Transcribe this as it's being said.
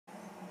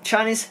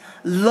Chinese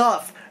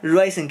love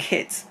raising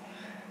kids.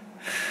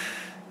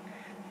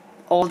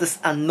 All these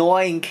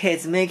annoying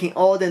kids making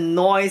all the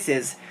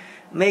noises,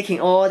 making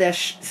all the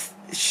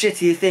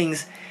shitty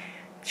things.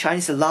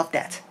 Chinese love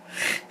that.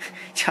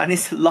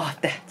 Chinese love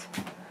that.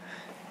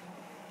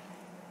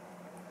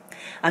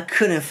 I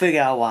couldn't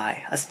figure out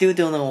why. I still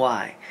don't know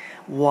why.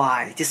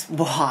 Why? Just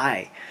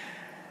why?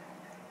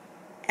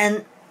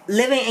 And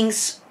living in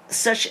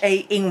such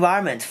a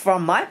environment,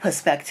 from my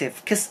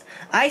perspective, because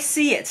I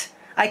see it,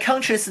 I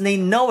consciously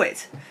know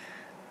it,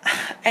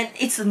 and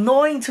it's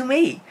annoying to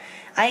me.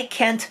 I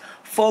can't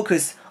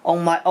focus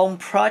on my own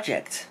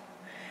project.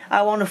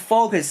 I want to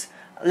focus.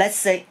 Let's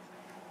say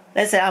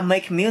I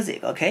make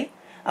music, okay?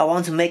 I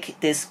want to make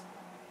this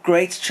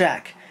great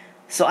track,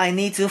 so I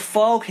need to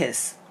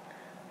focus.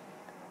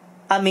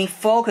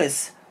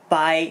 Focus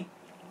by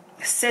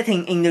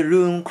sitting in the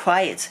room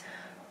quiet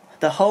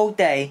the whole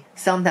day,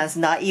 sometimes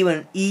not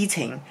even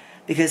eating,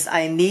 because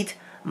I need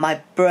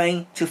my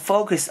brain to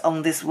focus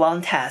on this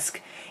one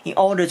task in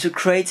order to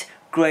create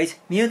great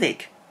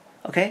music.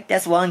 Okay,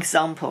 that's one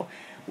example.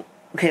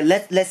 Okay,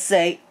 let's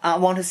say I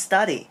want to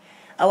study.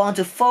 I want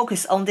to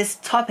focus on this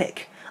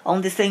topic,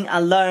 on the thing I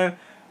learn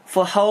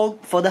for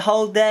the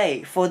whole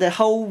day, for the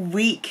whole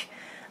week,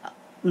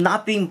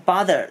 not being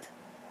bothered.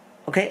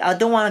 Okay, I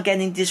don't want to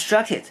get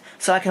distracted,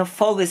 so I can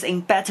focus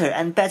in better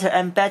and better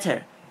and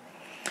better.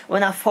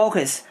 When I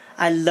focus,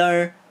 I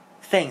learn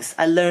things.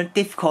 I learn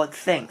difficult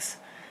things.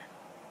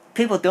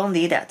 People don't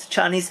need that.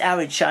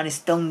 Average Chinese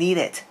don't need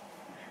it.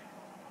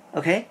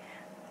 Okay?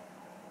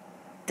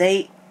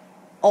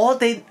 All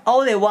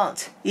they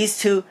want is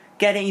to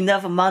get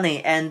enough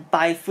money and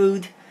buy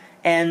food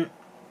and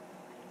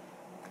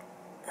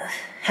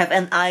have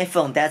an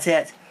iPhone. That's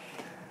it.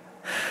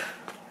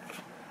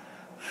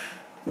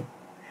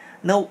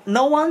 No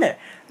wonder.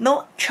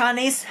 No,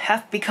 Chinese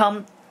have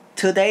become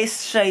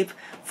today's shape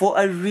for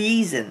a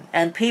reason,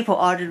 and people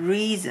are the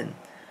reason.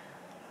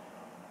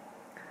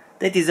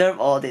 They deserve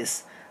all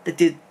this.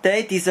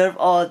 They deserve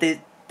all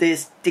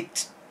these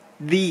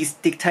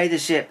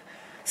dictatorship.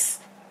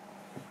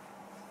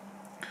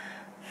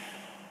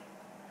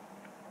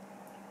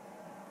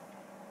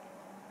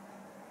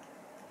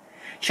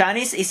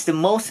 Chinese is the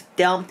most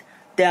dumbed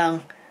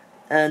down,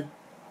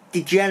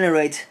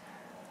 degenerate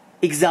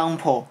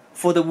example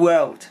for the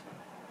world.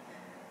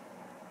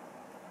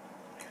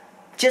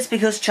 Just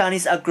because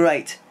Chinese are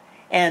great,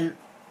 and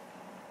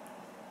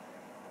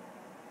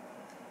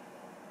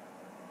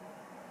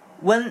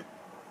when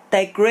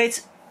they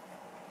great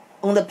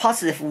on the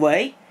positive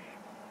way,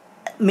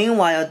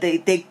 meanwhile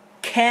they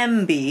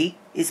can be,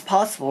 it's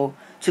possible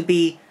to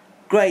be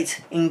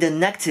great in the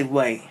negative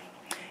way.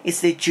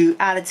 It's the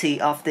duality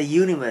of the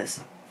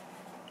universe.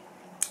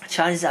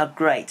 Chinese are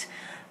great,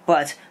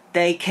 but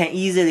they can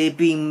easily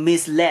be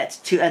misled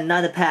to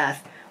another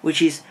path,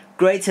 which is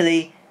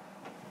greatly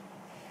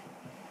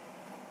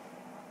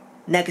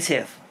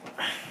negative.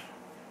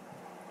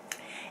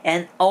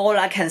 And all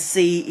I can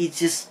see is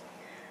just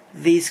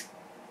this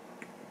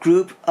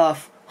group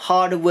of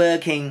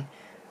hard-working,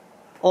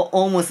 or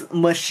almost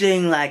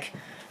machine-like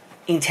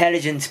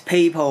intelligent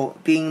people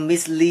being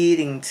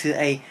misleading to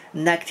a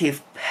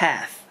negative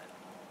path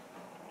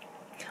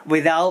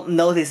without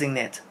noticing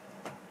it.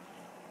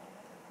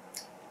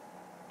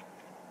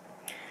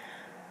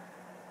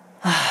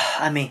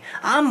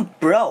 I'm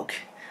broke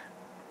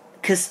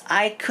because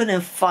I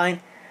couldn't find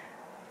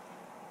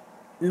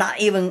not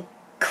even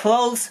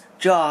close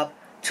job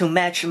to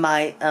match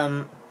my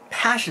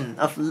passion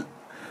of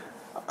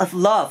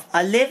love.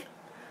 I live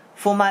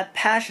for my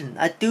passion.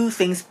 I do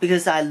things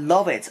because I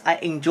love it. I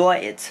enjoy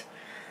it.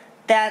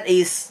 That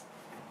is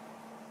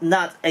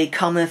not a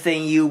common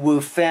thing you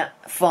will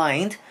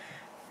find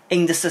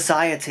in the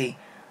society.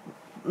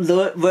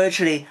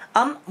 Virtually,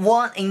 I'm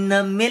 1 in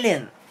a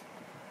million.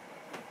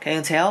 Can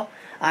you tell?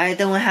 I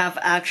don't have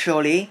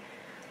actually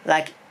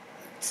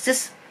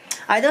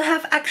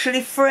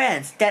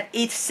friends that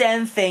eat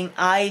same thing.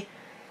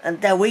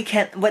 That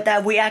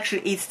we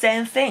actually eat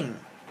same thing.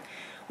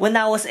 When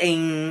I was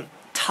in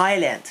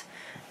Thailand,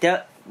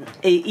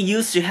 it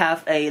used to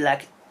have a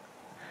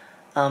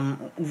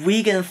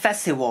vegan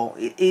festival.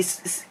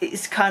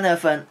 It's kind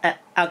of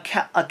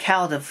a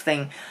kind of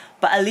thing,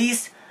 but at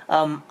least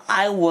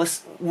I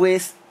was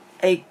with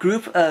a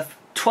group of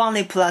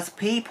 20+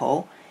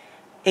 people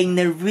in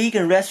a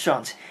vegan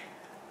restaurant,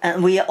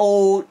 and we are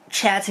all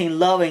chatting,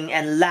 loving,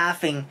 and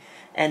laughing,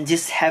 and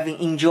just having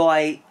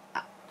enjoy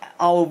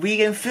our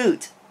vegan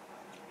food.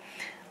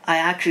 I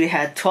actually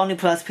had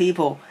 20+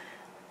 people.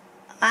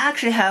 I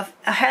actually have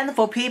a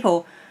handful of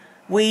people.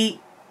 We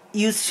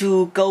used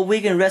to go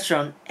vegan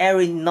restaurant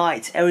every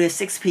night, every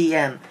 6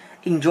 p.m.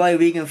 enjoy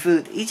vegan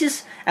food.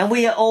 And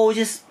we are all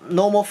just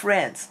normal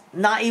friends,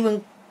 not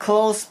even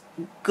close,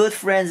 good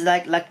friends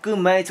like good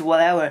mates,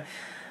 whatever.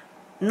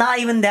 Not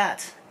even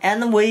that,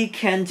 and we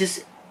can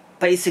just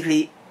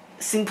basically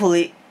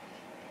simply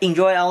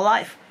enjoy our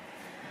life.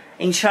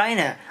 In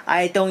China,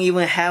 I don't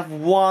even have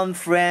one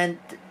friend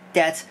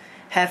that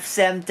have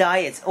same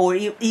diet or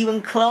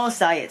even close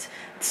diet,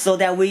 so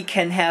that we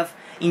can have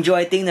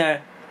enjoy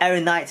dinner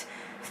every night.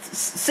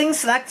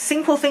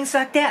 Simple things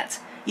like that.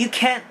 You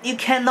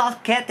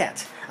cannot get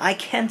that. I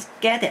can't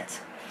get it.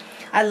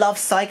 I love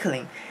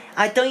cycling.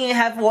 I don't even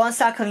have one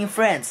cycling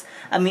friends.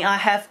 I mean, I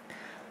have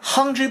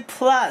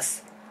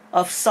 100+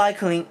 of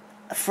cycling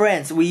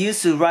friends. We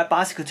used to ride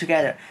bicycle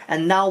together,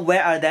 and now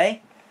where are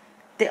they?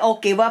 They all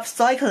gave up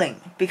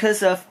cycling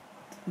because of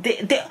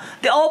they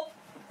all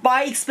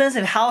buy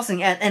expensive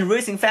housing and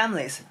raising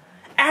families.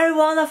 Every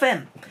one of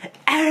them.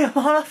 I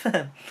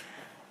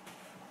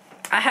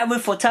have a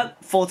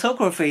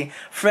photography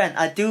friend.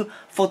 I do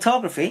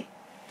photography.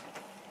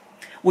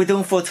 We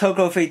don't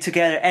photography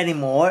together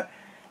anymore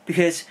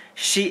because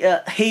he's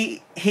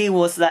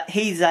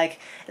like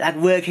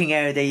working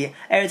every day.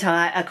 Every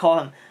time I call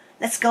him,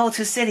 let's go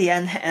to city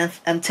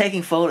and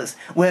taking photos,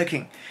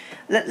 working.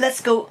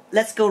 Let's go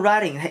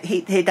riding.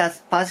 He does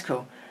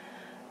bicycle.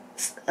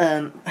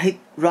 He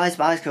rides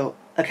bicycle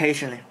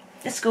occasionally.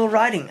 Let's go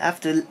riding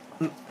after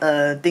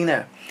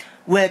dinner,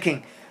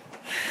 working.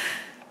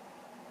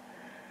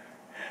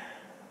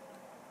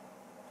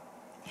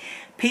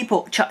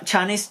 People,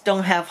 Chinese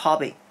don't have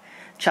hobby.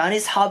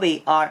 Chinese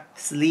hobby are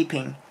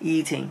sleeping,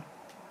 eating.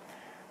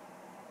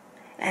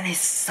 And it's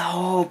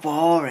so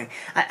boring.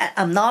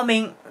 I'm not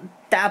mean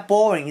that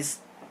boring. It's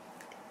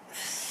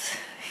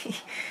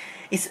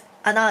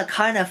another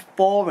kind of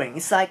boring.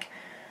 It's like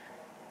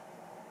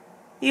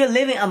you're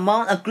living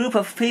among a group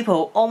of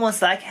people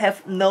almost like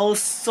have no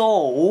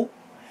soul.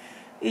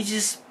 It's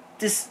just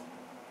this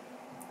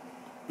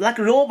like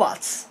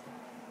robots.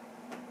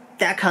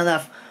 That kind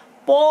of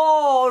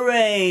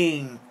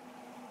boring.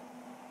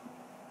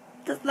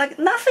 There's like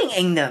nothing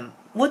in them.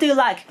 What do you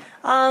like?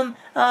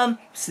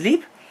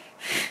 Sleep?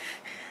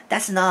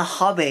 That's not a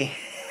hobby.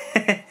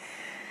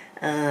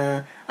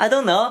 I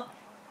don't know.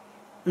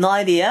 No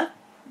idea.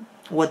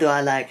 What do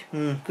I like?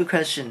 Good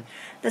question.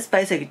 That's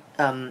basic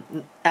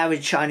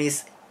average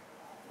Chinese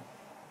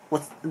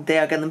what they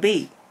are gonna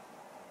be.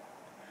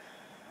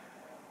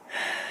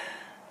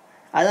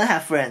 I don't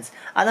have friends.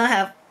 I don't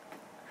have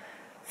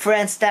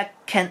friends that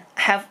can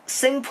have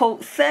simple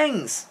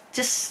things.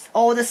 Just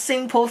all the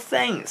simple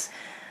things.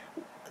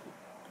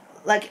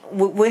 Like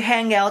we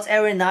hang out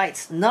every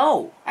night.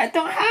 No, I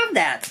don't have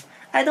that.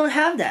 I don't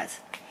have that.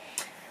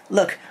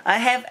 Look, I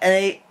have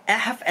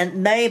a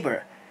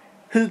neighbor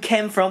who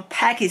came from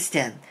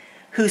Pakistan,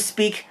 who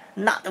speak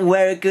not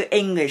very good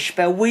English,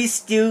 but we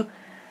still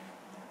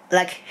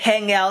like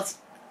hang out.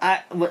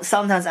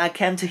 Sometimes I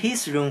came to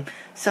his room,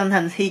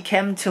 sometimes he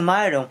came to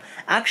my room.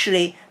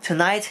 Actually,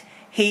 tonight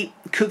he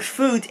cooked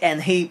food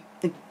and he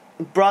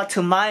brought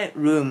to my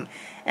room,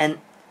 and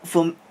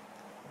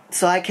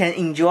so I can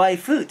enjoy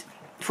food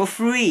for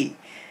free.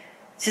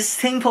 Just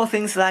simple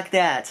things like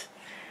that.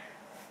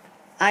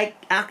 I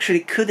actually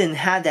couldn't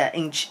have that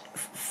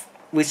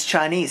with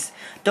Chinese.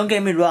 Don't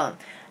get me wrong.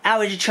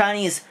 Average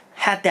Chinese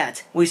had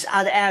that with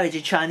other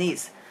average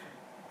Chinese.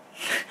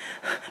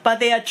 But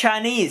they are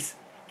Chinese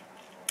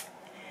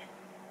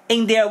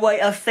in their way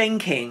of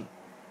thinking.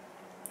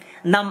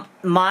 Not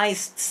my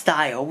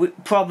style,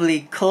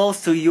 probably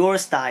closer to your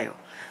style,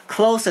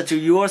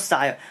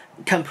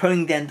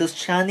 comparing them to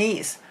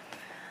Chinese.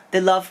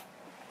 They love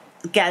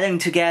gathering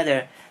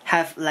together,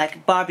 have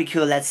like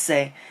barbecue, let's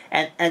say,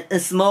 and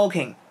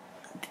smoking.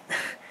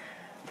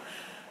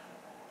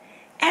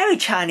 Every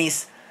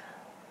Chinese,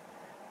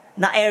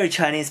 not every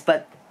Chinese,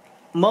 but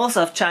most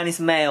of Chinese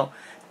male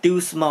do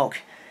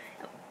smoke.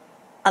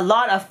 A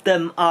lot of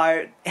them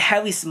are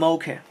heavy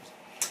smoker.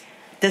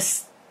 The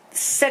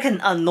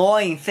second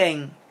annoying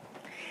thing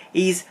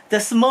is the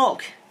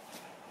smoke.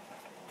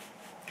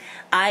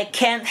 I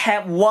can't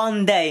have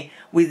one day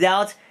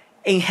without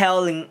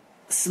inhaling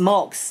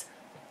smokes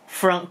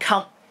from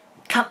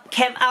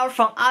came out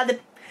from other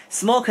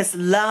smokers'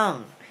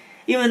 lung.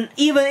 Even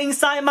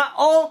inside my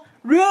own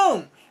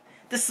room,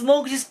 the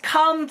smoke just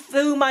comes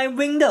through my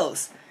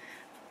windows.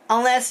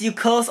 Unless you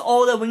close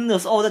all the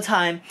windows all the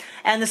time,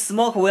 and the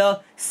smoke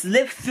will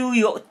slip through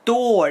your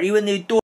door, even your door